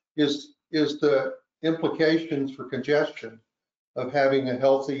raising is the implications for congestion of having a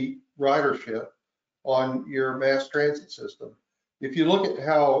healthy ridership on your mass transit system. If you look at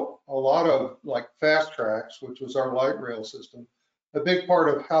how a lot of like Fast Tracks, which was our light rail system, a big part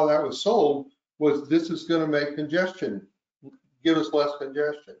of how that was sold was this is going to make congestion, give us less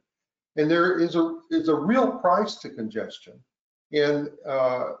congestion. And there is a real price to congestion. And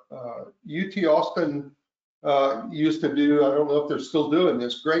UT Austin used to do, I don't know if they're still doing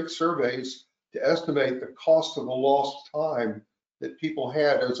this, great surveys to estimate the cost of the lost time that people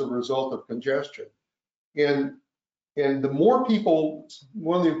had as a result of congestion. And the more people,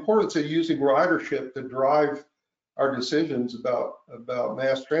 one of the importance of using ridership to drive our decisions about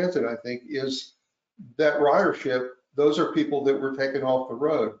mass transit, I think, is that ridership, those are people that were taken off the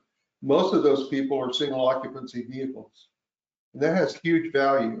road. Most of those people are single occupancy vehicles. And that has huge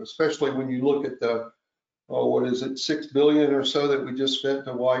value, especially when you look at the, oh, what is it, 6 billion or so that we just spent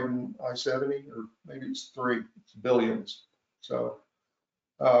to widen I-70, or maybe it's 3, it's billions. So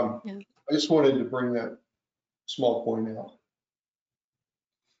I just wanted to bring that small point out.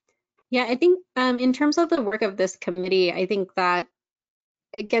 Yeah, I think in terms of the work of this committee, I think that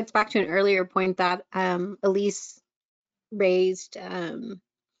it gets back to an earlier point that Elise raised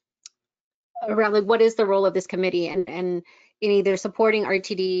around like what is the role of this committee, and in either supporting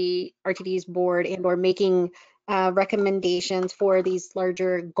RTD's board and or making recommendations for these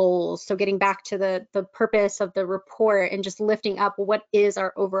larger goals. So getting back to the purpose of the report and just lifting up what is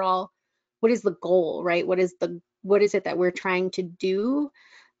our overall, what is the goal, right? What is it that we're trying to do?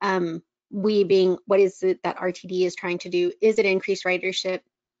 We being, what is it that RTD is trying to do? Is it increase ridership?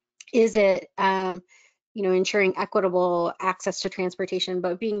 Is it ensuring equitable access to transportation,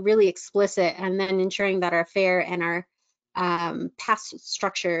 but being really explicit, and then ensuring that our fare and our pass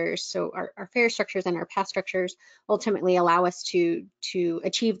structures, so our fare structures and our pass structures ultimately allow us to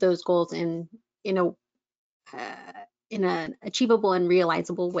achieve those goals in an achievable and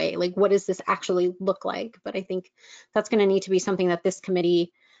realizable way. Like, what does this actually look like? But I think that's going to need to be something that this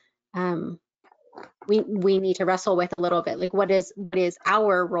committee we need to wrestle with a little bit. Like, what is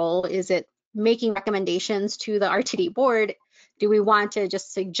our role? Is it making recommendations to the RTD board? Do we want to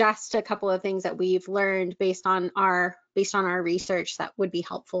just suggest a couple of things that we've learned based on our research that would be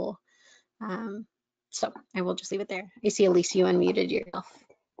helpful? So I will just leave it there. I see Elise, you unmuted yourself.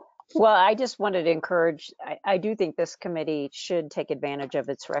 Well, I just wanted to encourage, I do think this committee should take advantage of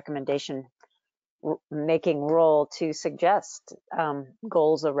its recommendation making role to suggest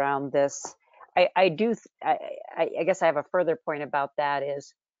goals around this. I guess I have a further point about that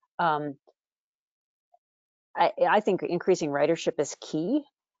is I think increasing ridership is key.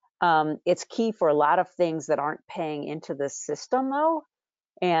 It's key for a lot of things that aren't paying into the system though.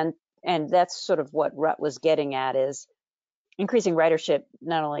 And that's sort of what Rut was getting at, is increasing ridership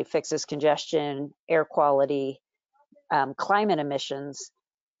not only fixes congestion, air quality, climate emissions,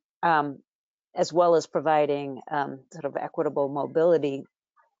 as well as providing sort of equitable mobility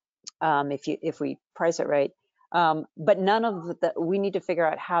if we price it right. But none of we need to figure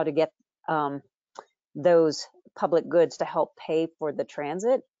out how to get those public goods to help pay for the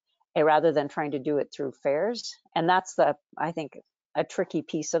transit rather than trying to do it through fares. And that's I think a tricky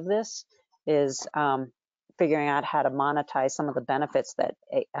piece of this is figuring out how to monetize some of the benefits that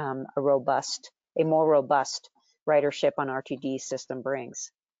a more robust ridership on RTD system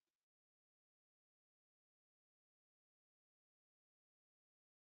brings.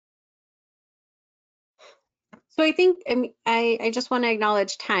 So I think I just want to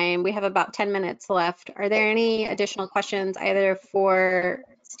acknowledge time. We have about 10 minutes left. Are there any additional questions either for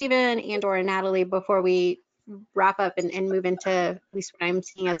Stephen and or Natalie before we wrap up and move into at least what I'm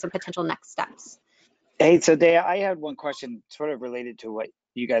seeing as a potential next steps? Hey, so Dea, I had one question sort of related to what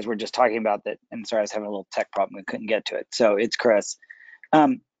you guys were just talking about, and sorry, I was having a little tech problem and couldn't get to it. So it's Chris.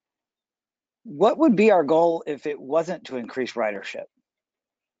 What would be our goal if it wasn't to increase ridership?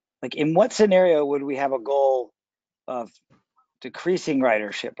 Like, in what scenario would we have a goal of decreasing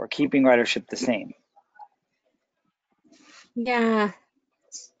ridership or keeping ridership the same? Yeah,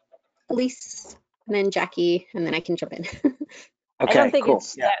 Elise, and then Jackie, and then I can jump in. Okay, I don't think cool.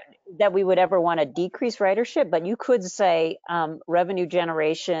 it's that we would ever want to decrease ridership, but you could say revenue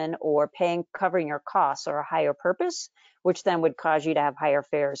generation or covering your costs are a higher purpose, which then would cause you to have higher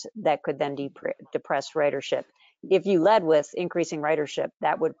fares that could then depress ridership. If you led with increasing ridership,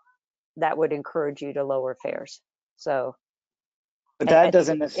 that would encourage you to lower fares. So, but that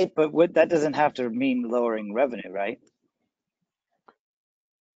doesn't have to mean lowering revenue, right?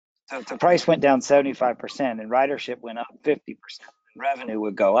 So if the price went down 75% and ridership went up 50%, revenue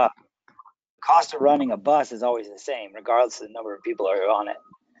would go up. Cost of running a bus is always the same, regardless of the number of people who are on it.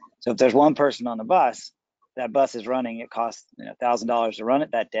 So if there's one person on the bus, that bus is running, it costs $1,000 to run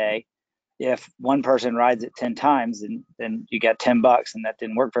it that day. If one person rides it 10 times, then you get $10, and that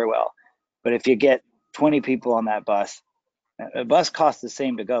didn't work very well. But if you get 20 people on that bus, a bus costs the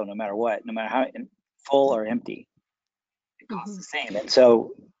same to go, no matter what, no matter how full or empty, it costs the same. And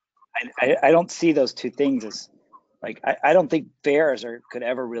so I don't see those two things as like, I don't think fares could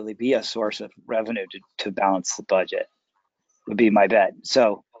ever really be a source of revenue to balance the budget, would be my bet.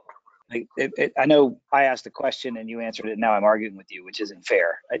 So I know I asked a question and you answered it. Now I'm arguing with you, which isn't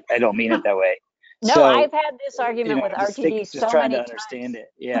fair. I don't mean it that way. No, So, I've had this argument with RTD just so trying many to times understand it.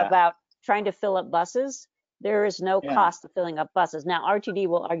 Yeah. about trying to fill up buses. There is no Yeah. cost of filling up buses. Now, RTD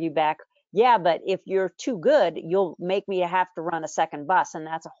will argue back, yeah, but if you're too good, you'll make me have to run a second bus, and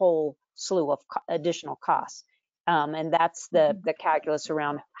that's a whole slew of additional costs. And that's the calculus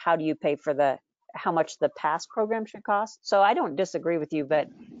around how do you pay for how much the pass program should cost. So I don't disagree with you, but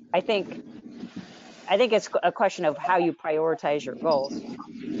I think it's a question of how you prioritize your goals.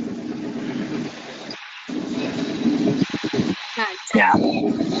 Yeah.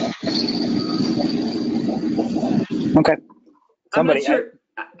 Okay. Somebody, I'm not sure.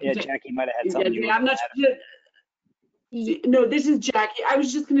 yeah, Jackie might have had something. Yeah, I'm not sure. No, this is Jackie. I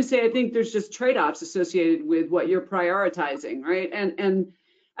was just going to say, I think there's just trade-offs associated with what you're prioritizing, right?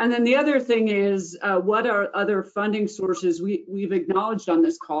 And then the other thing is, what are other funding sources? We've acknowledged on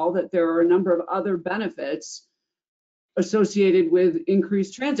this call that there are a number of other benefits associated with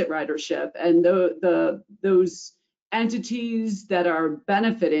increased transit ridership, and those entities that are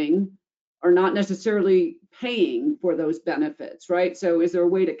benefiting are not necessarily paying for those benefits, right? So is there a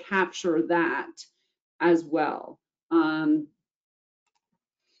way to capture that as well?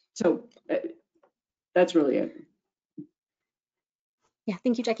 So that's really it. Yeah,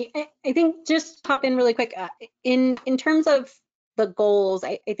 thank you, Jackie. I think just hop in really quick. In terms of the goals,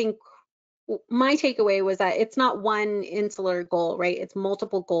 I think my takeaway was that it's not one insular goal, right? It's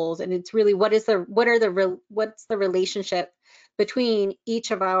multiple goals, and it's really what's the relationship between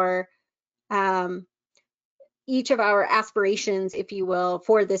each of our aspirations, if you will,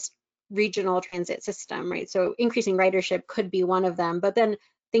 for this regional transit system, right? So increasing ridership could be one of them, but then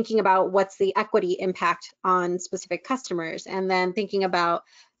thinking about what's the equity impact on specific customers, and then thinking about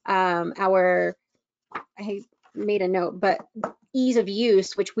I made a note, but ease of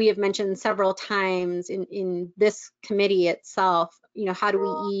use, which we have mentioned several times in this committee itself. How do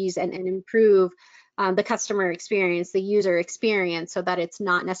we ease and improve the customer experience, the user experience, so that it's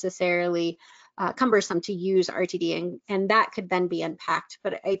not necessarily cumbersome to use RTD, and that could then be unpacked.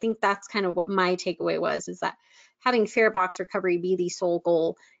 But I think that's kind of what my takeaway was, is that having fare box recovery be the sole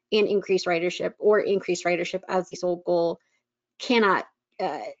goal and increased ridership, or increased ridership as the sole goal,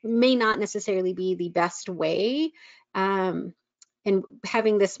 may not necessarily be the best way. And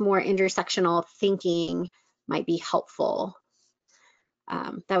having this more intersectional thinking might be helpful.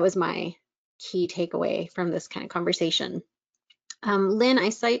 That was my key takeaway from this kind of conversation. Lynn, I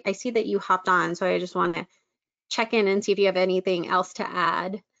see that you hopped on, so I just want to check in and see if you have anything else to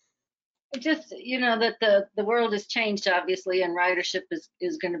add. Just, that the world has changed, obviously, and ridership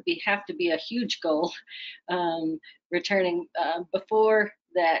is going to have to be a huge goal. Returning before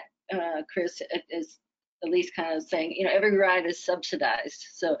that, Chris is at least kind of saying, every ride is subsidized.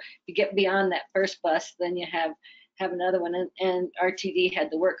 So you get beyond that first bus, then you have another one, and RTD had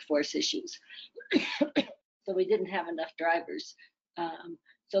the workforce issues. So we didn't have enough drivers.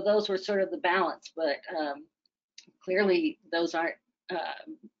 So those were sort of the balance, but clearly those aren't,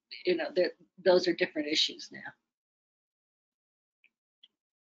 those are different issues now.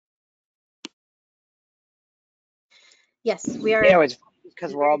 Yes, we are. It's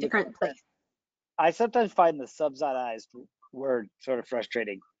because we're all different place. I sometimes find the subsidized word sort of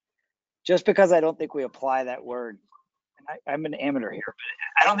frustrating, just because I don't think we apply that word. I'm an amateur here,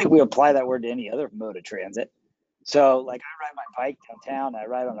 but I don't think we apply that word to any other mode of transit. So, like, I ride my bike downtown, I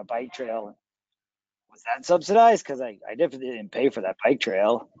ride on a bike trail. Was that subsidized? Because I definitely didn't pay for that bike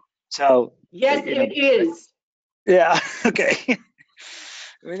trail. So yes, it is. Yeah. Okay.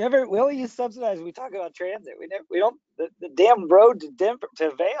 We only use subsidized when we talk about transit. We don't the damn road to Denver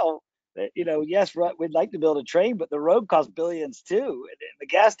to Vail. Yes, we'd like to build a train, but the road costs billions too, and the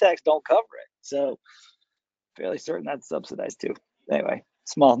gas tax don't cover it. So fairly certain that's subsidized too. Anyway,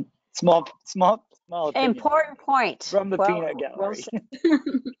 small opinion. Important point. From the peanut gallery.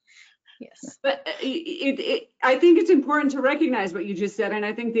 Yes. But I think it's important to recognize what you just said, and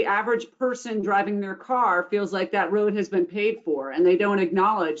I think the average person driving their car feels like that road has been paid for, and they don't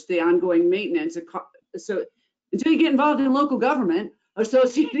acknowledge the ongoing maintenance. So until you get involved in local government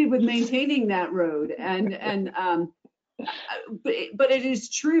associated with maintaining that road, but it is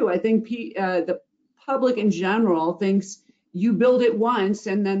true. I think the public in general thinks you build it once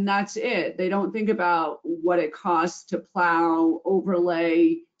and then that's it. They don't think about what it costs to plow,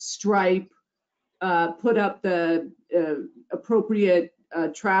 overlay, stripe, put up the appropriate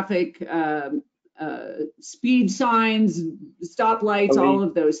traffic speed signs, stoplights, all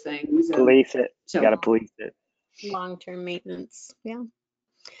of those things. Police it. So, you got to police it. Long-term maintenance. Yeah.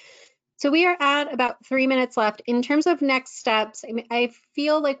 So we are at about 3 minutes left. In terms of next steps, I mean, I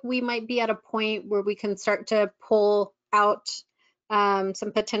feel like we might be at a point where we can start to pull out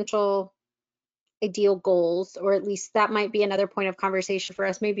some potential ideal goals, or at least that might be another point of conversation for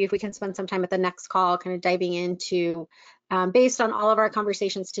us. Maybe if we can spend some time at the next call kind of diving into, based on all of our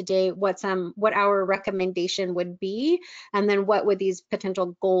conversations today, what our recommendation would be, and then what would these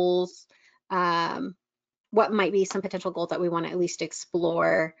potential goals, what might be some potential goals that we want to at least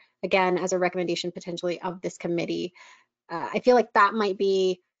explore, again, as a recommendation potentially of this committee. I feel like that might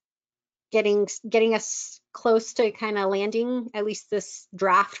be getting us close to kind of landing at least this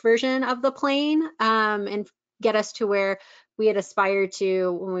draft version of the plane, and get us to where we had aspired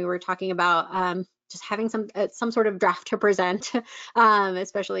to when we were talking about just having some sort of draft to present,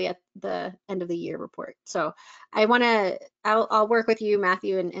 especially at the end of the year report. So I'll work with you,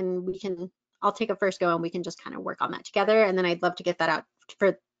 Matthew, and I'll take a first go and we can just kind of work on that together. And then I'd love to get that out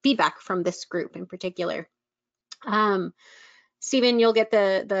for feedback from this group in particular. Stephen, you'll get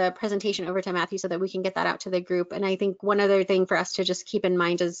the presentation over to Matthew so that we can get that out to the group. And I think one other thing for us to just keep in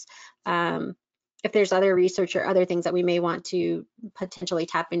mind is if there's other research or other things that we may want to potentially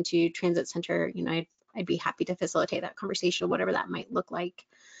tap into Transit Center, I'd be happy to facilitate that conversation, whatever that might look like.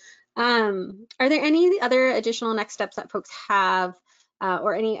 Are there any other additional next steps that folks have,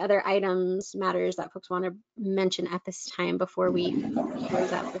 or any other items, matters that folks want to mention at this time before we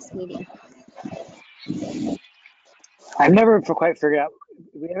close out this meeting? I've never quite figured out,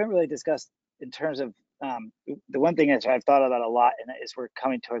 we haven't really discussed in terms of, the one thing that I've thought about a lot, and as we're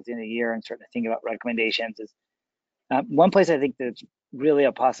coming towards the end of the year and starting to think about recommendations, is one place I think there's really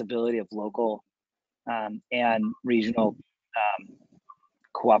a possibility of local and regional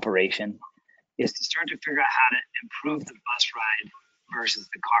cooperation is to start to figure out how to improve the bus ride versus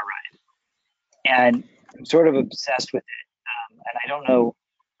the car ride. And I'm sort of obsessed with it. And I don't know,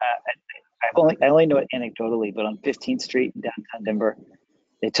 I only know it anecdotally, but on 15th Street in downtown Denver,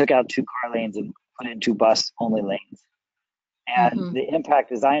 they took out 2 car lanes and put in 2 bus only lanes. And the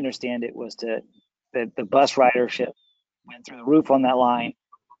impact, as I understand it, was that the bus ridership went through the roof on that line.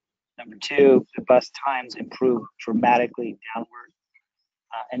 Number 2, the bus times improved dramatically downward.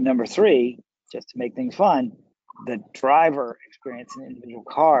 And number 3, just to make things fun, the driver experience in individual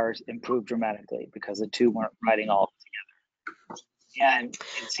cars improved dramatically because the 2 weren't riding all together. And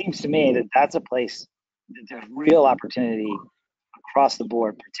it seems to me that that's a place that there's real opportunity across the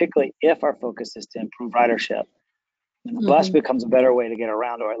board, particularly if our focus is to improve ridership. And the bus becomes a better way to get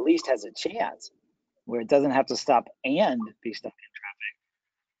around, or at least has a chance where it doesn't have to stop and be stuck in traffic.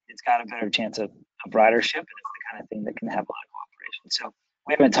 It's got a better chance of ridership, and it's the kind of thing that can have a lot of cooperation. So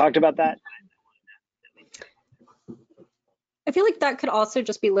we haven't talked about that. I feel like that could also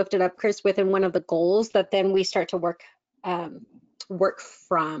just be lifted up, Chris, within one of the goals that then we start to work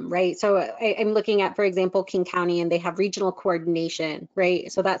from, right? So I'm looking at, for example, King County, and they have regional coordination,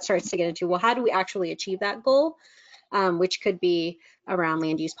 right? So that starts to get into, well, how do we actually achieve that goal? Which could be around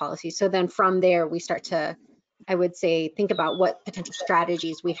land use policy. So then from there, we start to, I would say, think about what potential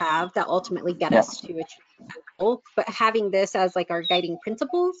strategies we have that ultimately get us to achieve that goal. But having this as like our guiding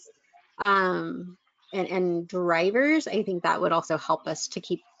principles and drivers, I think that would also help us to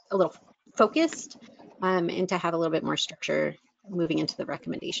keep a little focused and to have a little bit more structure moving into the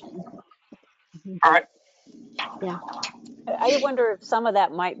recommendation. All right. Yeah. I wonder if some of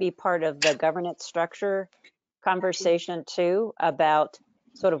that might be part of the governance structure conversation too, about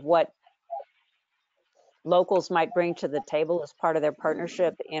sort of what locals might bring to the table as part of their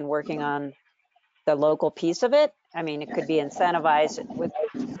partnership in working on the local piece of it. I mean, it could be incentivized with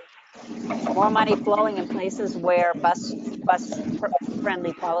more money flowing in places where bus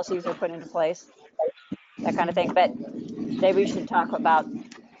friendly policies are put into place, that kind of thing. But maybe we should talk about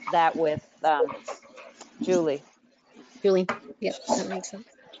that with Julie. Yep, that makes sense.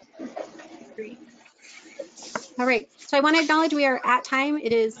 Great. All right, so I want to acknowledge we are at time.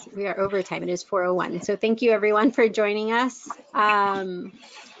 We are over time. It is 4:01. So thank you everyone for joining us.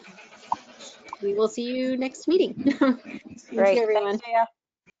 we will see you next meeting. Thank Great. you, everyone. Thanks, Leah.